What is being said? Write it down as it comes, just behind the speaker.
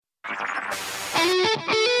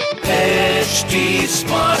HT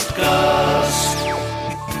Smartcast.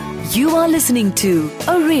 You are listening to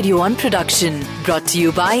a Radio 1 production brought to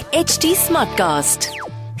you by HT Smartcast.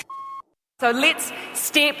 So let's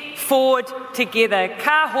step forward together.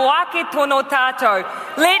 Ka hoake tono tātou.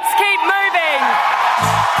 Let's keep moving.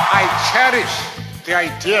 I cherish the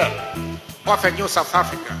idea of a new South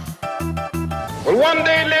Africa. Will one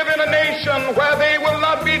day live in a nation where they will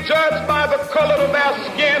not be judged by the color of their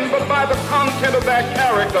skin, but by the content of their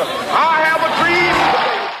character. I have a dream.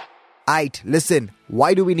 Aight, listen,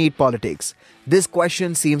 why do we need politics? This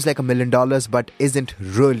question seems like $1 million, but isn't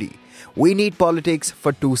really. We need politics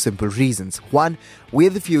for two simple reasons. One, we're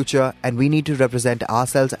the future and we need to represent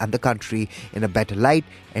ourselves and the country in a better light.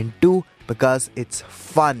 And two, because it's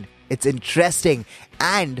fun, it's interesting,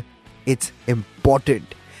 and it's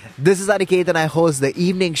important. This is Aniket and I host the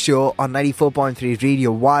evening show on 94.3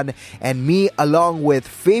 Radio 1, and me along with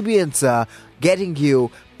Fabian sir getting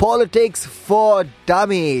you Politics for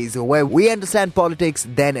Dummies, where we understand politics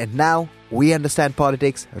then and now. We understand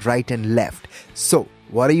politics right and left. So,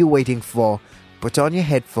 what are you waiting for? Put on your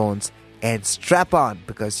headphones and strap on,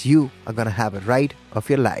 because you are going to have a ride of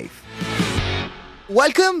your life.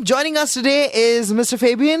 Welcome. Joining us today is Mr.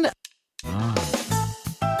 Fabian.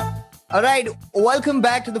 All right, welcome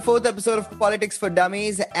back to the fourth episode of Politics for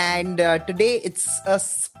Dummies. And today it's a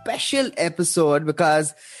special episode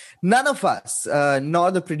because none of us,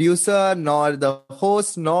 nor the producer, nor the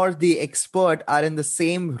host, nor the expert are in the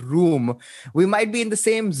same room. We might be in the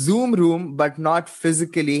same Zoom room, but not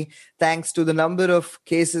physically, thanks to the number of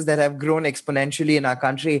cases that have grown exponentially in our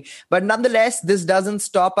country. But nonetheless, this doesn't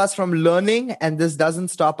stop us from learning, and this doesn't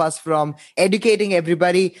stop us from educating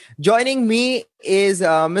everybody. Joining me is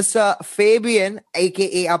Mr. Fabian,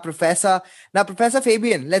 aka our professor. Now, Professor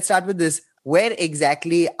Fabian, let's start with this. Where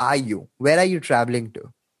exactly are you? Where are you traveling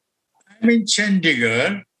to? I'm in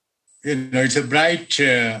Chandigarh. It's a bright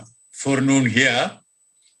forenoon here,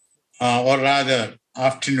 or rather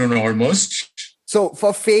afternoon almost. So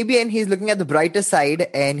for Fabian, he's looking at the brighter side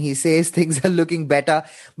and he says things are looking better.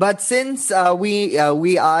 But since we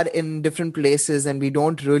are in different places and we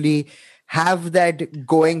don't really have that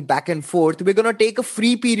going back and forth, we're going to take a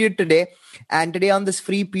free period today. And today on this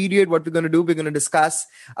free period, what we're going to do, we're going to discuss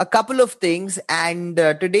a couple of things. And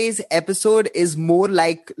today's episode is more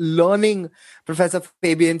like learning Professor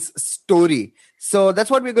Fabian's story. So that's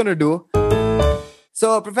what we're going to do.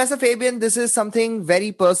 So Professor Fabian, this is something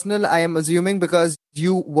very personal, I am assuming, because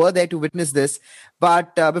you were there to witness this.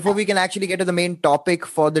 But before we can actually get to the main topic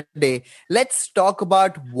for the day, let's talk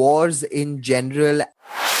about wars in general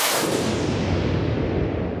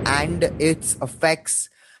and its effects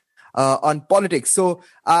on politics. So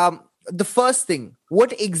the first thing,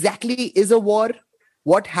 what exactly is a war?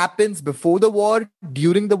 What happens before the war,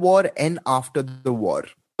 during the war, and after the war?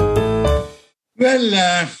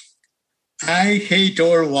 Well, I hate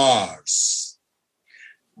all wars.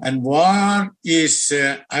 And war is,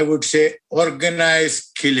 I would say,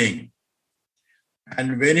 organized killing.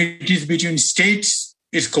 And when it is between states,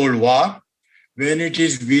 it's called war. When it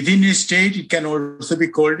is within a state, it can also be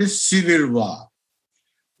called a civil war.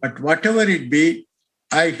 But whatever it be,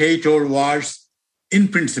 I hate all wars in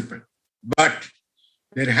principle. But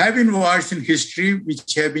there have been wars in history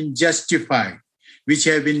which have been justified, which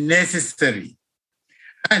have been necessary,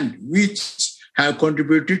 and which have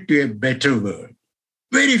contributed to a better world.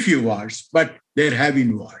 Very few wars, but there have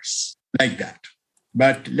been wars like that.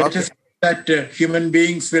 But let us hope that human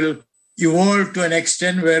beings will evolve to an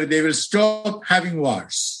extent where they will stop having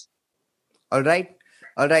wars. All right.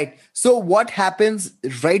 So what happens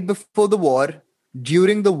right before the war,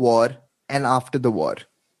 during the war, and after the war?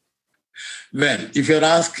 Well, if you're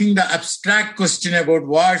asking the abstract question about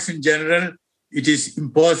wars in general, it is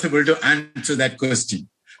impossible to answer that question.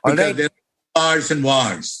 Because there are wars and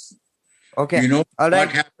wars. Okay.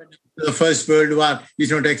 What happened after the First World War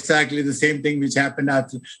is not exactly the same thing which happened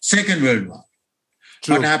after the Second World War.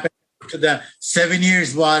 True. What happened after the 7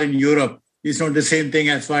 Years' War in Europe is not the same thing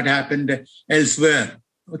as what happened elsewhere.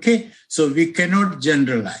 Okay? So we cannot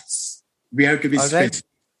generalize. We have to be specific.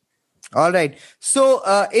 All right. So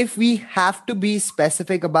if we have to be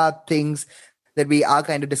specific about things that we are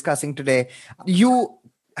kind of discussing today, you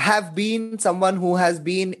have been someone who has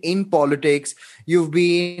been in politics. You've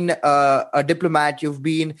been a diplomat. You've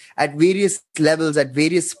been at various levels, at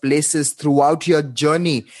various places throughout your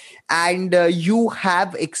journey. And you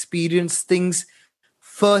have experienced things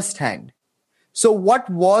firsthand. So what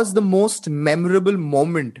was the most memorable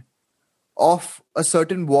moment of a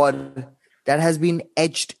certain war that has been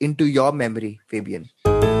etched into your memory, Fabian?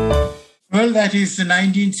 Well, that is the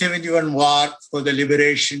 1971 war for the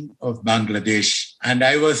liberation of Bangladesh. And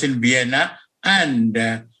I was in Vienna And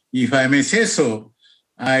if I may say so,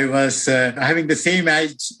 I was having the same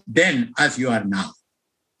age then as you are now.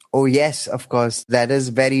 Oh, yes, of course. That is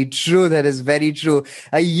very true. That is very true.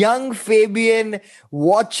 A young Fabian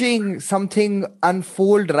watching something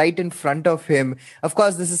unfold right in front of him. Of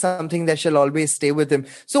course, this is something that shall always stay with him.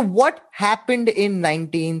 So what happened in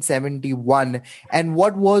 1971 and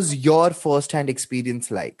what was your first-hand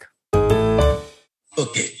experience like?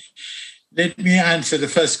 Okay. Let me answer the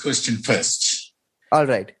first question first. All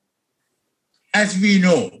right. As we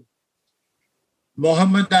know,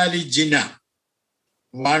 Muhammad Ali Jinnah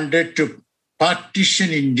wanted to partition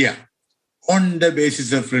India on the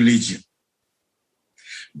basis of religion.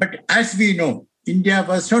 But as we know, India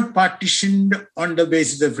was not partitioned on the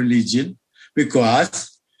basis of religion,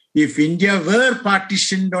 because if India were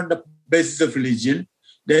partitioned on the basis of religion,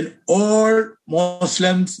 then all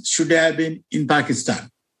Muslims should have been in Pakistan.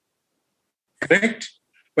 Correct?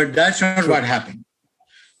 But that's not what happened.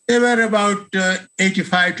 There were about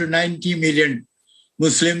 85 to 90 million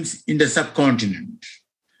Muslims in the subcontinent.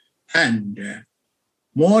 And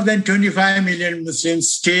more than 25 million Muslims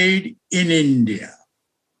stayed in India.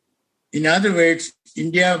 In other words,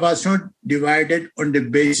 India was not divided on the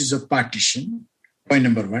basis of partition, point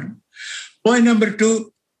number one. Point number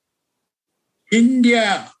two,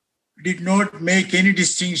 India did not make any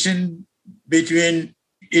distinction between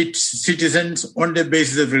its citizens on the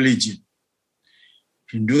basis of religion.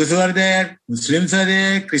 Hindus are there, Muslims are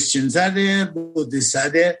there, Christians are there, Buddhists are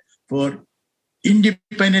there. For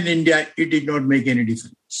independent India, it did not make any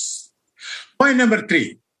difference. Point number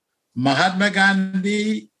three, Mahatma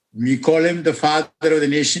Gandhi, we call him the father of the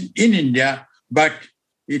nation in India, but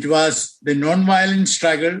it was the non-violent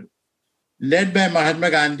struggle led by Mahatma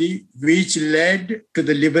Gandhi, which led to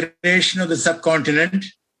the liberation of the subcontinent,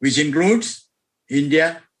 which includes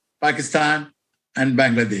India, Pakistan, and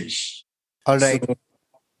Bangladesh. All right. So,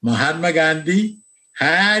 Mahatma Gandhi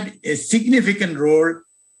had a significant role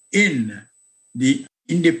in the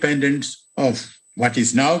independence of what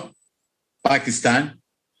is now Pakistan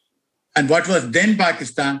and what was then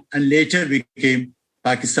Pakistan and later became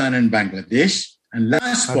Pakistan and Bangladesh. And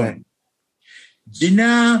last point,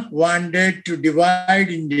 Jinnah wanted to divide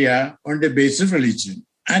India on the basis of religion,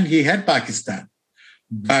 and he had Pakistan.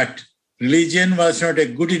 But religion was not a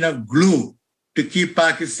good enough glue to keep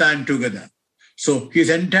Pakistan together. So his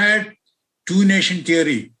entire two-nation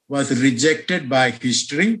theory was rejected by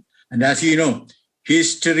history. And as you know,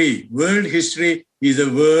 history, world history is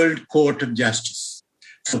a world court of justice.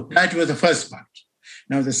 So that was the first part.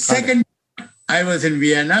 Now the second, I was in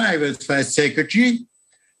Vienna, I was first secretary,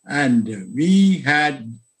 and we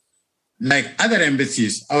had, like other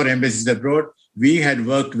embassies, our embassies abroad, we had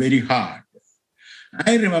worked very hard.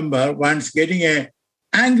 I remember once getting an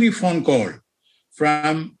angry phone call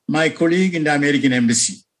from my colleague in the American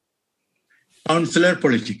embassy, counselor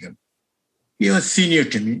political. He was senior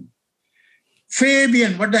to me.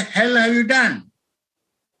 Fabian, what the hell have you done?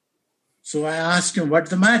 So I asked him, what's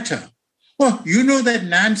the matter? Oh, you know that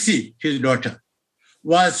Nancy, his daughter,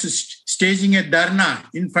 was staging a dharna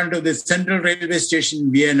in front of the central railway station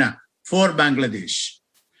in Vienna for Bangladesh.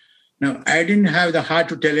 Now, I didn't have the heart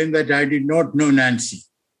to tell him that I did not know Nancy,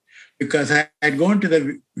 because I had gone to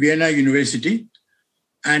the Vienna University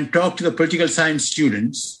and talked to the political science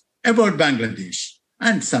students about Bangladesh.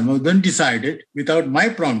 And some of them decided, without my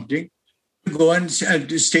prompting, to go and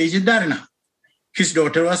stage a dharna. His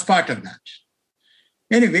daughter was part of that.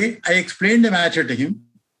 Anyway, I explained the matter to him.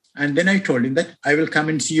 And then I told him that I will come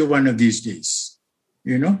and see you one of these days,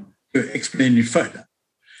 to explain it further.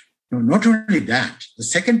 No, not only that, the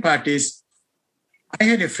second part is, I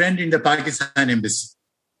had a friend in the Pakistan embassy.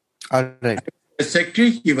 All right. The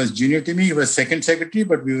secretary, he was junior to me, he was second secretary,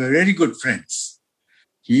 but we were very good friends.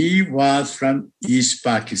 He was from East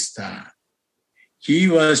Pakistan. He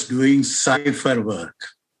was doing cipher work,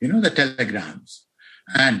 the telegrams.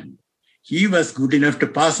 And he was good enough to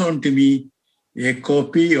pass on to me a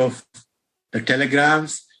copy of the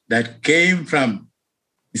telegrams that came from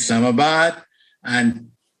Islamabad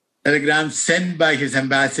and telegrams sent by his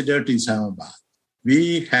ambassador to Islamabad.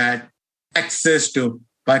 We had access to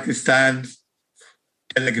Pakistan's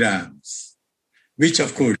telegrams, which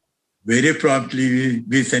of course very promptly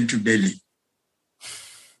we sent to Delhi.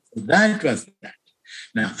 So that was that.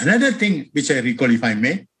 Now, another thing which I recall, if I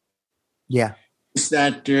may, is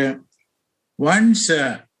that once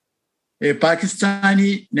a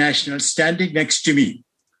Pakistani national standing next to me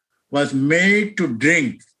was made to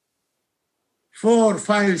drink 4,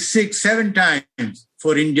 5, 6, 7 times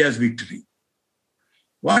for India's victory.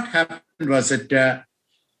 What happened was that,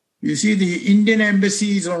 you see, the Indian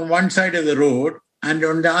embassy is on one side of the road, and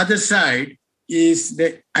on the other side, is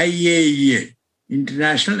the IAEA,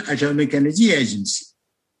 International Atomic Energy Agency.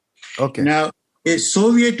 Okay. Now, a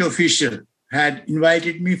Soviet official had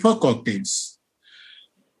invited me for cocktails.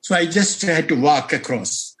 So I just had to walk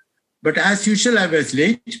across. But as usual, I was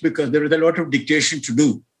late because there was a lot of dictation to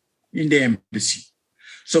do in the embassy.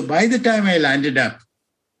 So by the time I landed up,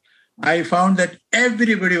 I found that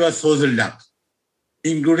everybody was hostled up,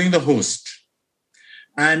 including the host.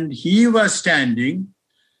 And he was standing,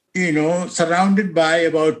 surrounded by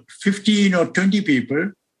about 15 or 20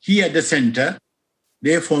 people. He at the center,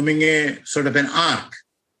 they're forming a sort of an arc.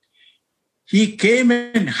 He came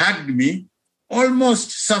and hugged me,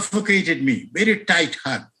 almost suffocated me, very tight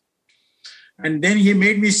hug. And then he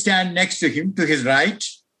made me stand next to him, to his right,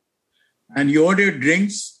 and he ordered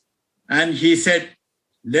drinks. And he said,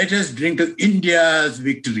 "Let us drink to India's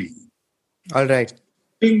victory." All right.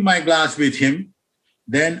 Drank my glass with him.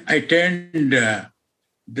 Then I turned to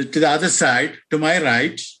the other side, to my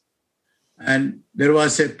right, and there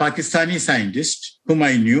was a Pakistani scientist whom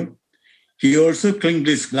I knew. He also clinked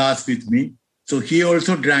his glass with me. So he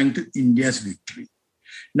also drank to India's victory.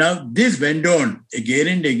 Now, this went on again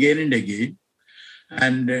and again and again.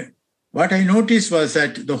 And what I noticed was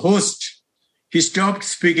that the host, he stopped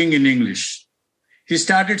speaking in English. He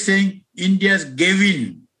started saying, "India's Gavin."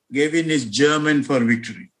 Gavin is German for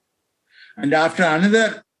victory. And after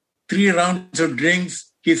another 3 rounds of drinks,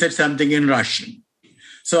 he said something in Russian.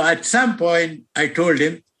 So at some point, I told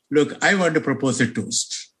him, "Look, I want to propose a toast.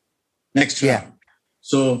 Next round."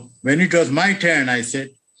 So when it was my turn, I said,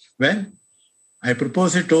 "Well, I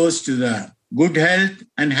propose a toast to the good health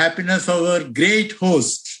and happiness of our great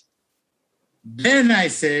host." Then I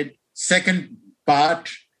said, second part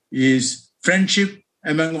is friendship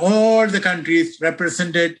among all the countries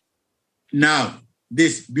represented now,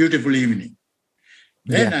 this beautiful evening.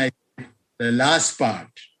 Then I said, the last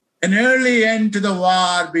part, an early end to the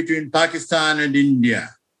war between Pakistan and India,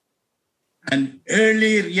 an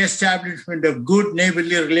early re-establishment of good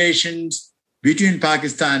neighborly relations between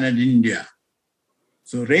Pakistan and India.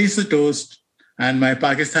 So raise the toast, and my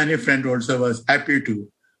Pakistani friend also was happy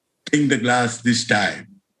to clink the glass this time.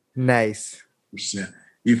 Nice.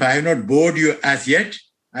 If I have not bored you as yet,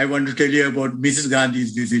 I want to tell you about Mrs.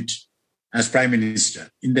 Gandhi's visit as Prime Minister,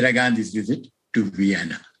 Indira Gandhi's visit to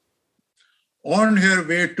Vienna. On her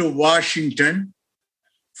way to Washington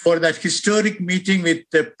for that historic meeting with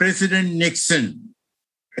President Nixon,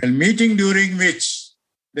 a meeting during which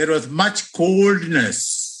there was much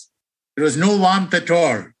coldness. There was no warmth at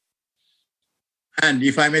all. And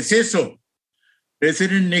if I may say so,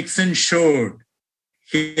 President Nixon showed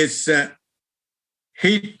his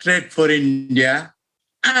hatred for India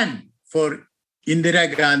and for Indira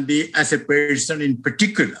Gandhi as a person in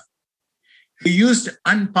particular. He used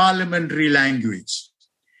unparliamentary language.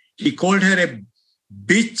 He called her a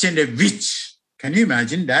bitch and a witch. Can you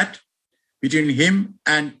imagine that? Between him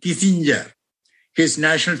and Kissinger, his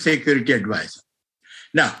national security advisor.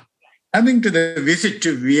 Now, coming to the visit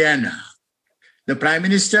to Vienna, the Prime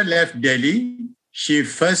Minister left Delhi. She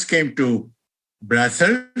first came to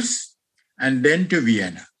Brussels and then to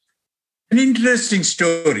Vienna. An interesting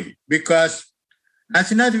story, because as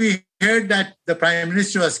soon as we heard that the Prime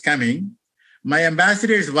Minister was coming, my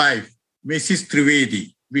ambassador's wife, Mrs.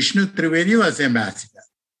 Trivedi, Vishnu Trivedi, was ambassador.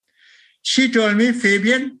 She told me,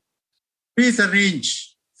 "Fabian, please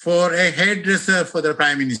arrange for a hairdresser for the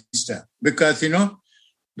Prime Minister," because,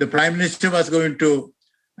 the Prime Minister was going to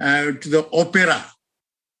the opera,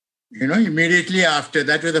 immediately after.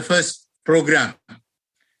 That was the first program.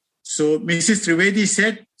 So Mrs. Trivedi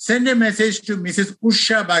said, "Send a message to Mrs.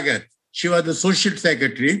 Usha Bhagat." She was the social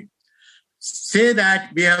secretary. "Say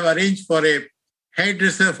that we have arranged for a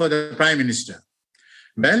hairdresser for the Prime Minister."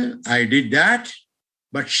 Well, I did that,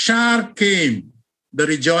 but sharp came the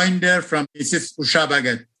rejoinder from Mrs. Usha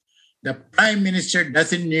Bhagat. The Prime Minister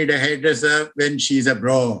doesn't need a hairdresser when she's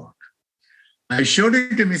abroad. I showed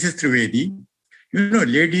it to Mrs. Trivedi.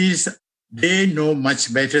 Ladies, they know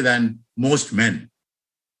much better than most men.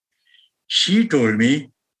 She told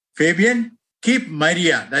me, "Fabian, keep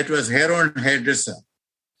Maria," that was her own hairdresser,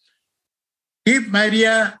 "keep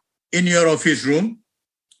Maria in your office room.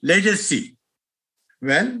 Let us see."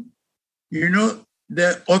 Well, the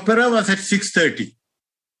opera was at 6:30.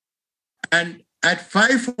 And at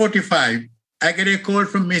 5:45, I get a call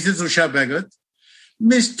from Mrs. Usha Bhagat.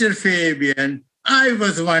 "Mr. Fabian, I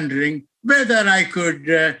was wondering whether I could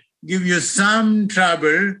give you some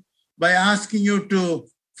trouble by asking you to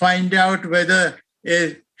find out whether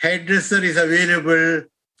a hairdresser is available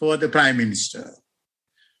for the Prime Minister."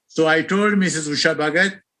 So I told Mrs. Usha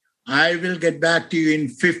Bhagat, "I will get back to you in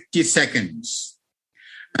 50 seconds.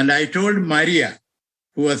 And I told Maria,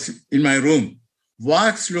 who was in my room,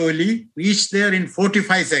 walk slowly, reach there in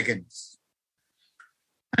 45 seconds.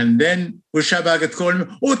 And then Usha Bhagat called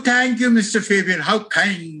me, oh, thank you, Mr. Fabian, how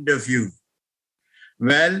kind of you.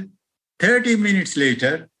 Well, 30 minutes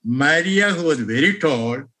later, Maria, who was very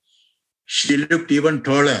tall, she looked even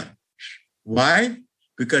taller. Why?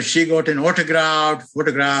 Because she got an autographed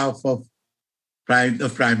photograph of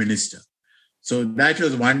the Prime Minister. So that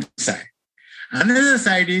was one side. Another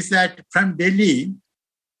side is that from Delhi,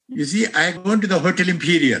 you see, I go to the Hotel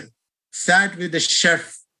Imperial, sat with the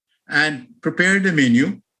chef and prepared the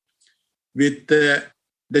menu with the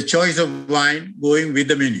choice of wine going with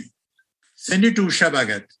the menu. Send it to Usha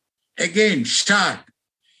Bhagat. Again, sharp.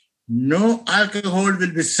 No alcohol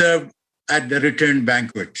will be served at the return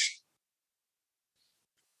banquet.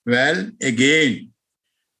 Well, again,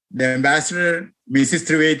 the ambassador, Mrs.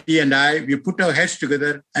 Trivedi and I, we put our heads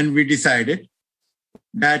together and we decided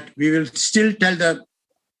that we will still tell the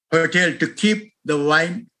hotel to keep the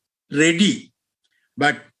wine ready,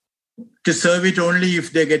 but to serve it only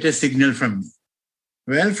if they get a signal from me.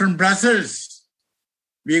 Well, from Brussels,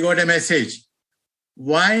 we got a message.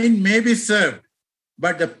 Wine may be served,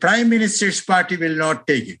 but the Prime Minister's party will not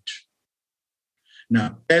take it.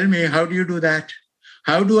 Now, tell me, how do you do that?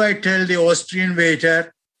 How do I tell the Austrian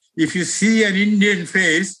waiter, if you see an Indian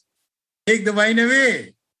face, take the wine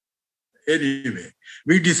away? Anyway,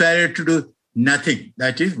 we decided to do nothing.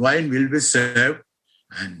 That is, wine will be served.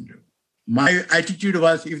 And my attitude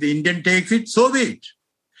was, if the Indian takes it, so be it.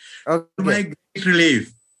 Okay. To my great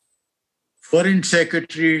relief, Foreign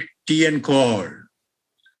Secretary T.N. called.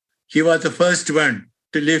 He was the first one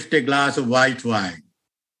to lift a glass of white wine.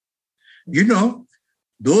 You know,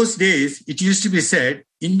 those days, it used to be said,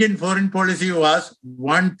 Indian foreign policy was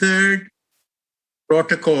 1/3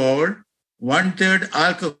 protocol, 1/3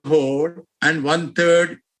 alcohol, and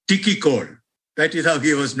 1/3 tiki call. That is how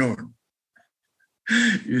he was known.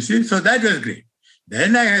 You see, so that was great.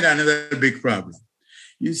 Then I had another big problem.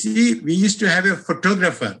 You see, we used to have a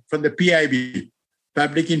photographer from the PIB,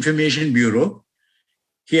 Public Information Bureau.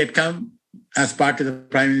 He had come as part of the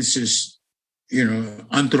Prime Minister's,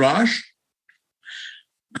 entourage.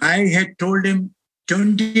 I had told him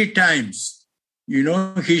 20 times,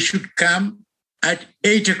 he should come at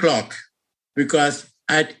 8 o'clock because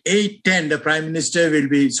at 8:10, the Prime Minister will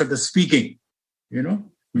be sort of speaking,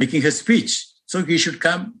 making a speech. So he should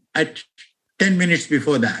come at 10 minutes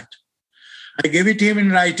before that. I gave it to him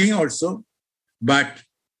in writing also, but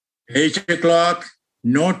 8 o'clock,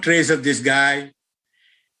 no trace of this guy.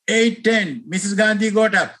 8:10, Mrs. Gandhi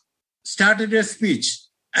got up, started her speech,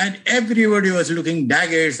 and everybody was looking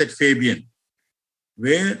daggers at Fabian.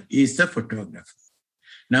 Where is the photographer?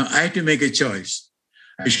 Now I had to make a choice.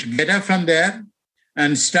 I should get up from there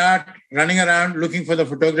and start running around looking for the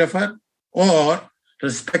photographer, or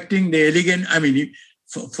respecting the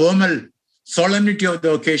formal solemnity of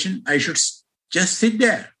the occasion, I should just sit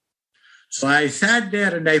there. So I sat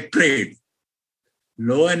there and I prayed.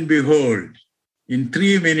 Lo and behold, in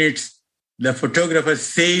 3 minutes, the photographer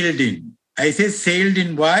sailed in. I say sailed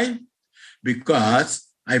in, why? Because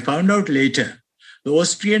I found out later, the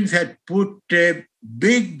Austrians had put a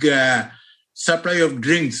big supply of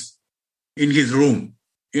drinks in his room.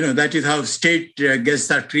 That is how state guests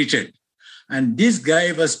are treated. And this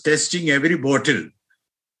guy was testing every bottle.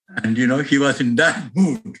 And, he was in that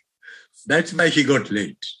mood. That's why he got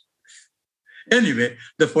late. Anyway,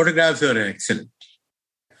 the photographs were excellent.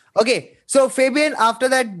 Okay, so Fabian, after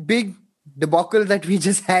that big debacle that we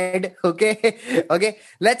just had, okay,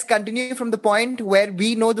 let's continue from the point where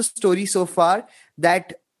we know the story so far,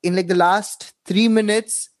 that in the last 3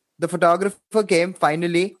 minutes, the photographer came,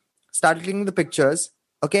 finally started taking the pictures,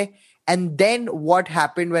 okay? And then what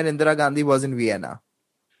happened when Indira Gandhi was in Vienna?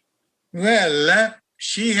 Well,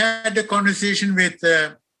 she had a conversation with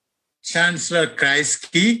Chancellor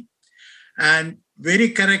Kreisky, and very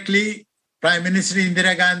correctly, Prime Minister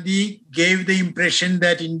Indira Gandhi gave the impression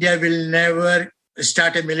that India will never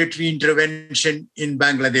start a military intervention in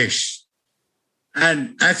Bangladesh.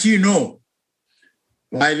 And as you know,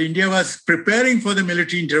 while India was preparing for the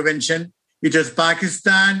military intervention, it was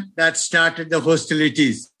Pakistan that started the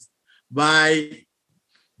hostilities by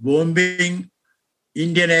bombing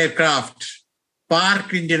Indian aircraft,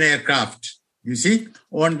 parked Indian aircraft,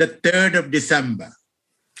 on the 3rd of December.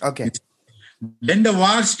 Okay. Then the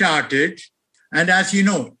war started, and as you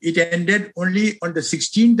know, it ended only on the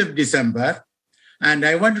 16th of December. And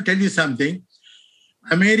I want to tell you something.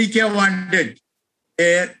 America wanted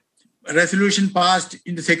a resolution passed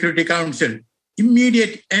in the Security Council,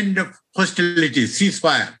 immediate end of hostilities,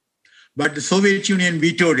 ceasefire. But the Soviet Union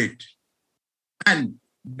vetoed it. And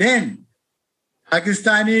Then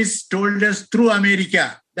Pakistanis told us through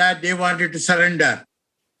America that they wanted to surrender,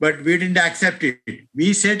 but we didn't accept it.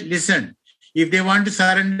 We said, listen, if they want to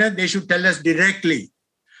surrender, they should tell us directly.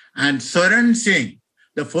 And Saran Singh,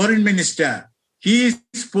 the foreign minister, he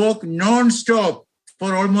spoke non-stop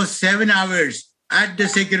for almost 7 hours at the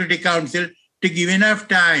Security Council to give enough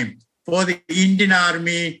time for the Indian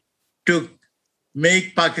army to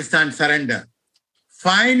make Pakistan surrender.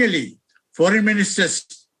 Finally, foreign minister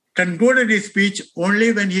concluded his speech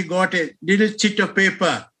only when he got a little chit of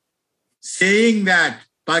paper saying that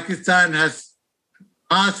Pakistan has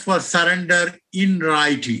asked for surrender in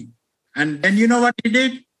writing. And then you know what he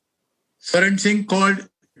did? Saran Singh called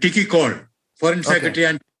Tiki Call, foreign secretary,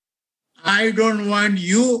 and I don't want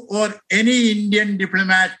you or any Indian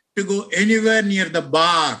diplomat to go anywhere near the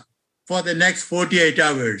bar for the next 48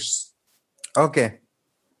 hours. Okay.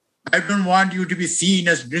 I don't want you to be seen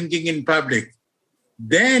as drinking in public.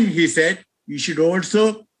 Then he said, you should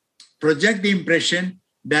also project the impression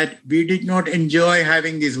that we did not enjoy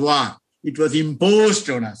having this war. It was imposed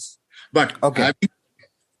on us. But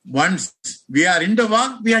once we are in the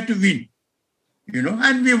war, we had to win,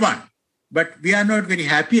 and we won. But we are not very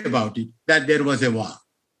happy about it, that there was a war.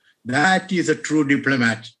 That is a true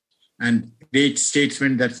diplomat and great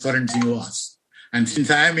statesman that Saran Singh was. And since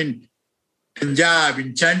I am in Punjab,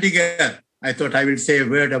 in Chandigarh, I thought I will say a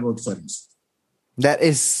word about Saran Singh. That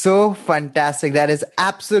is so fantastic. That is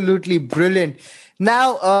absolutely brilliant.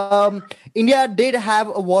 Now, India did have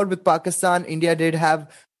a war with Pakistan. India did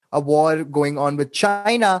have a war going on with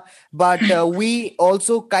China, but we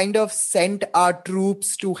also kind of sent our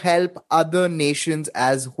troops to help other nations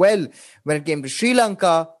as well. When it came to Sri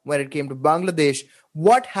Lanka, when it came to Bangladesh,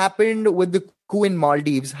 what happened with the coup in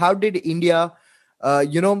Maldives? How did India,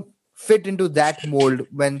 fit into that mold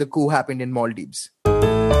when the coup happened in Maldives?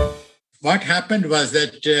 What happened was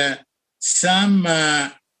that some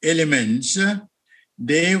elements,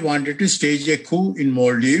 they wanted to stage a coup in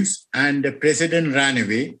Maldives, and the president ran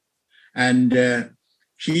away. And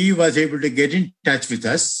he was able to get in touch with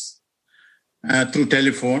us through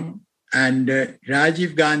telephone. And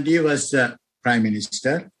Rajiv Gandhi was the prime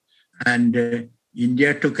minister, and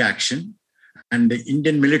India took action. And the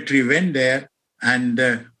Indian military went there,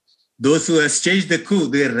 and those who had staged the coup,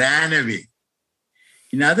 they ran away.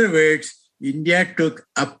 In other words, India took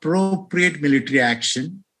appropriate military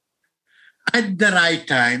action at the right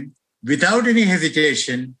time, without any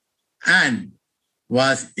hesitation, and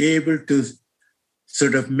was able to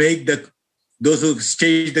sort of make those who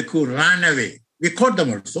staged the coup run away. We caught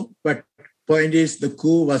them also, but point is the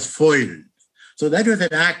coup was foiled. So that was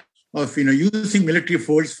an act of using military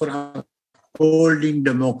force for upholding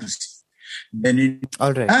democracy. Then in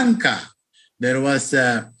Sri Lanka, there was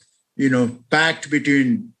a pact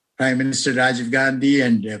between Prime Minister Rajiv Gandhi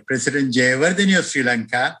and President Jayawardene of Sri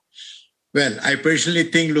Lanka. Well, I personally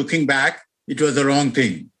think, looking back, it was the wrong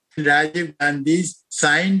thing. Rajiv Gandhi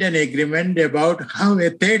signed an agreement about how a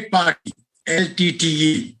third party,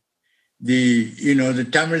 LTTE, the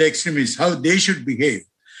Tamil extremists, how they should behave.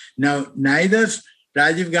 Now, neither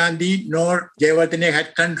Rajiv Gandhi nor Jayawardene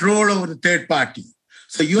had control over the third party.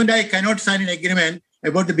 So you and I cannot sign an agreement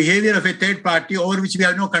about the behavior of a third party over which we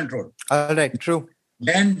have no control. All right, true.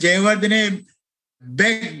 Then Jayawardene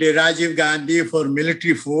begged Rajiv Gandhi for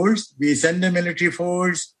military force. We sent the military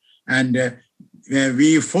force, and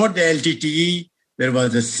we fought the LTTE. There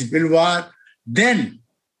was a civil war. Then,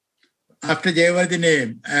 after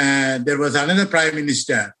Jayawardene, there was another prime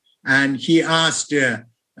minister, and he asked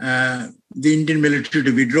the Indian military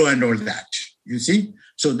to withdraw and all that. You see?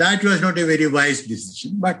 So that was not a very wise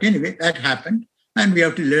decision. But anyway, that happened, and we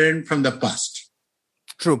have to learn from the past.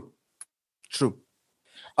 True.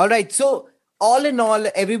 All right. So, all in all,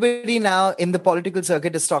 everybody now in the political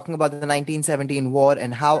circuit is talking about the 1917 war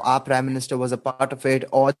and how our prime minister was a part of it,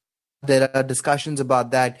 or there are discussions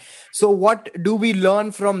about that. So what do we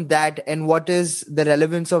learn from that, and what is the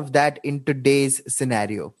relevance of that in today's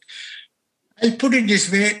scenario? I'll put it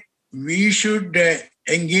this way. We should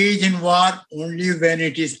engage in war only when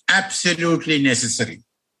it is absolutely necessary.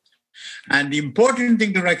 And the important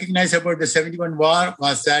thing to recognize about the 71 war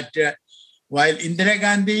was that while Indira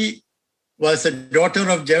Gandhi was a daughter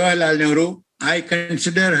of Jawaharlal Nehru, I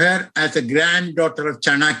consider her as a granddaughter of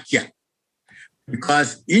Chanakya.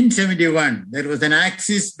 Because in 71, there was an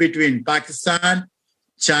axis between Pakistan,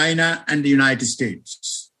 China, and the United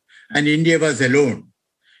States. And India was alone.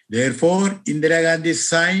 Therefore, Indira Gandhi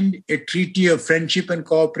signed a treaty of friendship and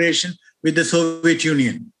cooperation with the Soviet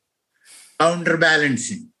Union,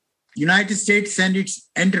 counterbalancing. United States sent its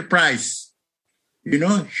Enterprise,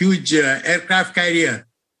 huge aircraft carrier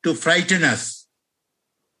to frighten us.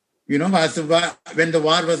 when the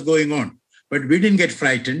war was going on. But we didn't get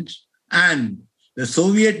frightened. And the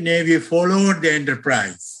Soviet Navy followed the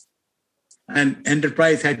Enterprise. And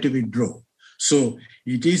Enterprise had to withdraw. So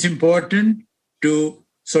it is important to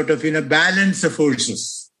sort of balance the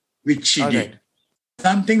forces, which she did.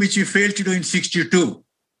 Something which we failed to do in 1962.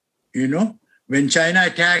 When China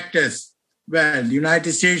attacked us, well, the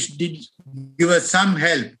United States did give us some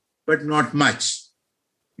help, but not much.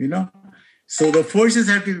 So the forces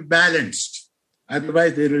have to be balanced.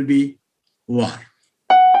 Otherwise, there will be war.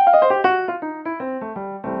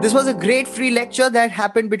 This was a great free lecture that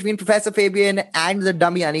happened between Professor Fabian and the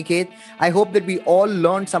dummy Aniket. I hope that we all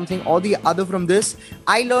learned something or the other from this.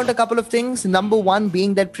 I learned a couple of things. Number one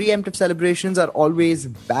being that preemptive celebrations are always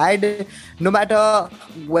bad. No matter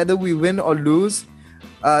whether we win or lose,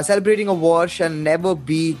 celebrating a war shall never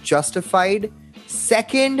be justified.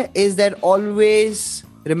 Second is that always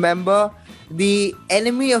remember, the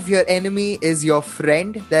enemy of your enemy is your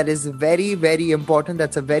friend. That is very, very important.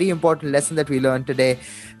 That's a very important lesson that we learned today.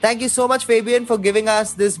 Thank you so much, Fabian, for giving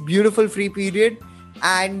us this beautiful free period.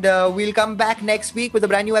 And we'll come back next week with a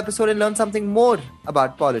brand new episode and learn something more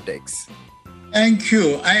about politics. Thank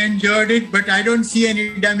you. I enjoyed it, but I don't see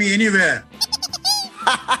any dummy anywhere.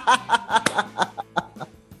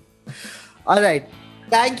 All right.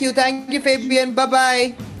 Thank you, Fabian.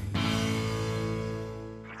 Bye-bye.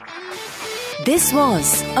 This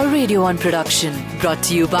was a Radio 1 production brought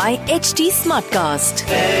to you by HT Smartcast.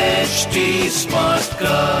 HT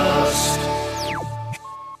Smartcast.